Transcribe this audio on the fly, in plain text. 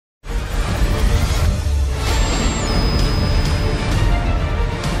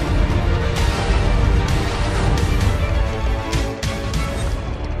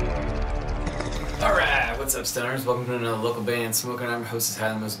up, stoners? Welcome to another local band, Smokeout. I'm your host,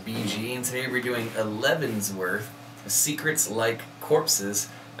 Most BG, and today we're doing Elevensworth, Secrets Like Corpses,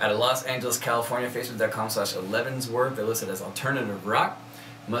 out of Los Angeles, California. Facebook.com/Elevensworth. They're listed as alternative rock.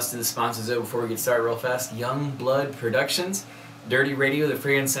 Must do the sponsors though before we get started real fast. Young Blood Productions, Dirty Radio, the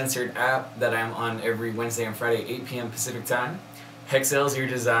free uncensored app that I'm on every Wednesday and Friday at 8 p.m. Pacific Time. Hexels Your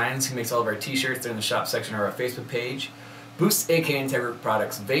Designs, who makes all of our t-shirts. They're in the shop section of our Facebook page. Boost AK Integra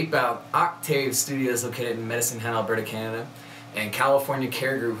Products, Vape Out, Octave Studios located in Medicine Hat, Alberta, Canada, and California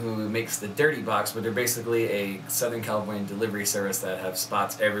Care Group, who makes the Dirty Box, but they're basically a Southern California delivery service that have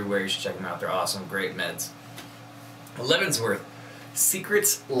spots everywhere. You should check them out. They're awesome, great meds. Elevensworth,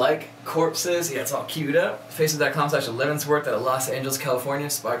 Secrets Like Corpses. Yeah, it's all queued up. Facebook.com/Elevensworth out of Los Angeles, California.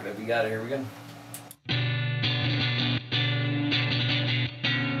 Spark it up. We got it. Here we go.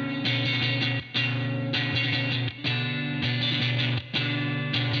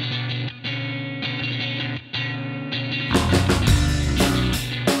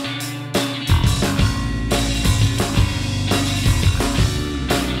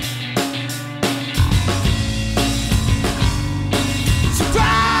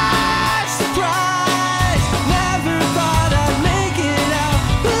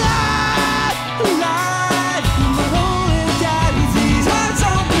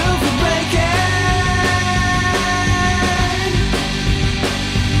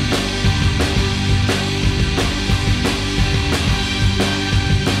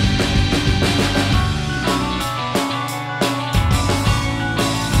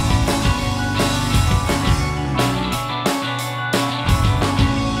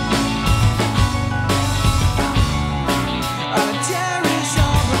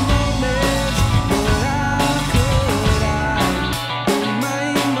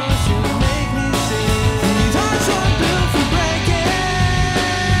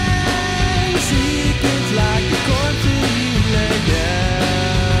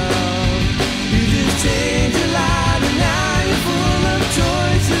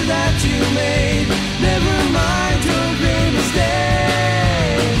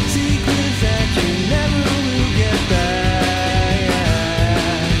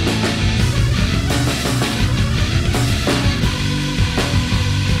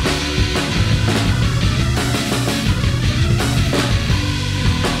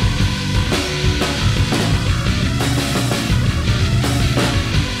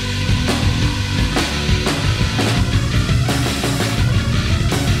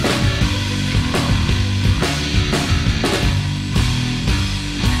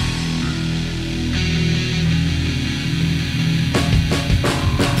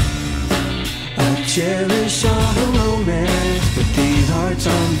 Cherish all the romance, but these hearts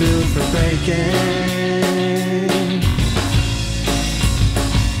aren't built for breaking.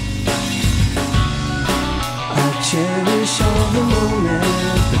 I cherish all the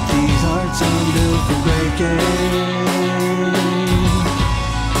romance, but these hearts aren't built for breaking.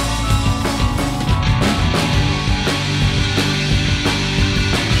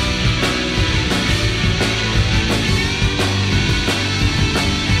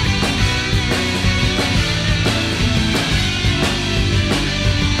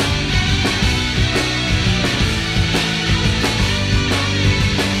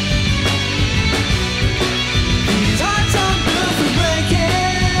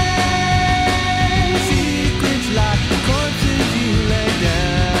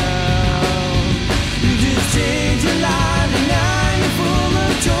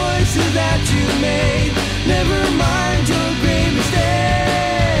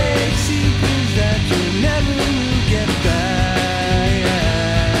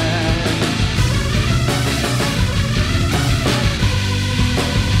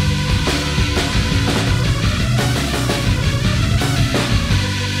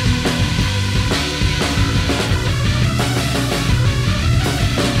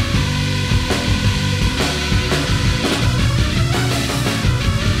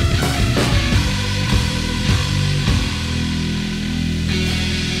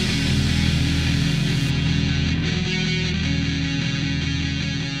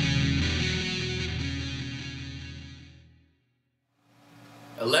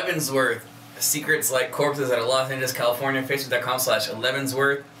 Elevensworth, Secrets Like Corpses out of Los Angeles, California.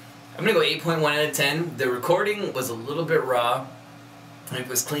 Facebook.com/Elevensworth. I'm gonna go 8.1 out of 10. The recording was a little bit raw. If it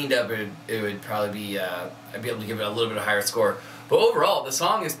was cleaned up, it would probably be I'd be able to give it a little bit of higher score. But overall, the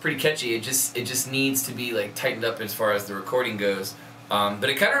song is pretty catchy. It just needs to be like tightened up as far as the recording goes. But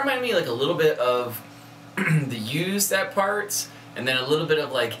it kind of reminded me like a little bit of the Used at parts, and then a little bit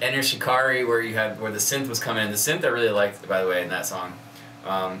of like Enter Shikari where the synth was coming in. The synth I really liked, by the way, in that song.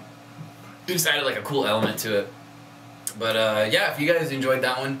 just added like a cool element to it. But yeah, if you guys enjoyed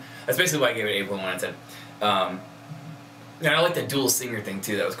that one, that's basically why I gave it 8.1 out of 10. And I like the dual singer thing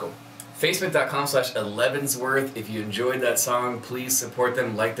too, that was cool. Facebook.com/Elevensworth. If you enjoyed that song, please support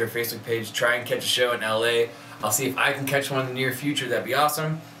them, like their Facebook page, try and catch a show in LA. I'll see if I can catch one in the near future, that'd be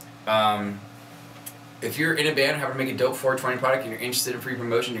awesome. If you're in a band, have to make a dope 420 product, and you're interested in free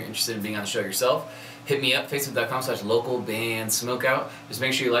promotion, you're interested in being on the show yourself, hit me up, facebook.com/localbandsmokeout. Just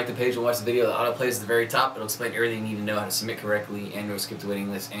make sure you like the page and watch the video. The auto plays at the very top. It'll explain everything you need to know, how to submit correctly, and or skip the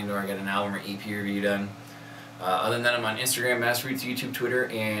waiting list, and or get an album or EP review done. Other than that, I'm on Instagram, Masterroots, YouTube, Twitter,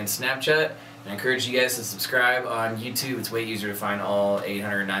 and Snapchat. And I encourage you guys to subscribe on YouTube. It's way easier to find all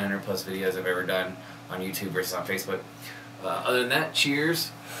 800, 900 plus videos I've ever done on YouTube versus on Facebook. Other than that,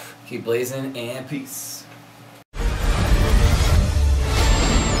 cheers, keep blazing, and peace.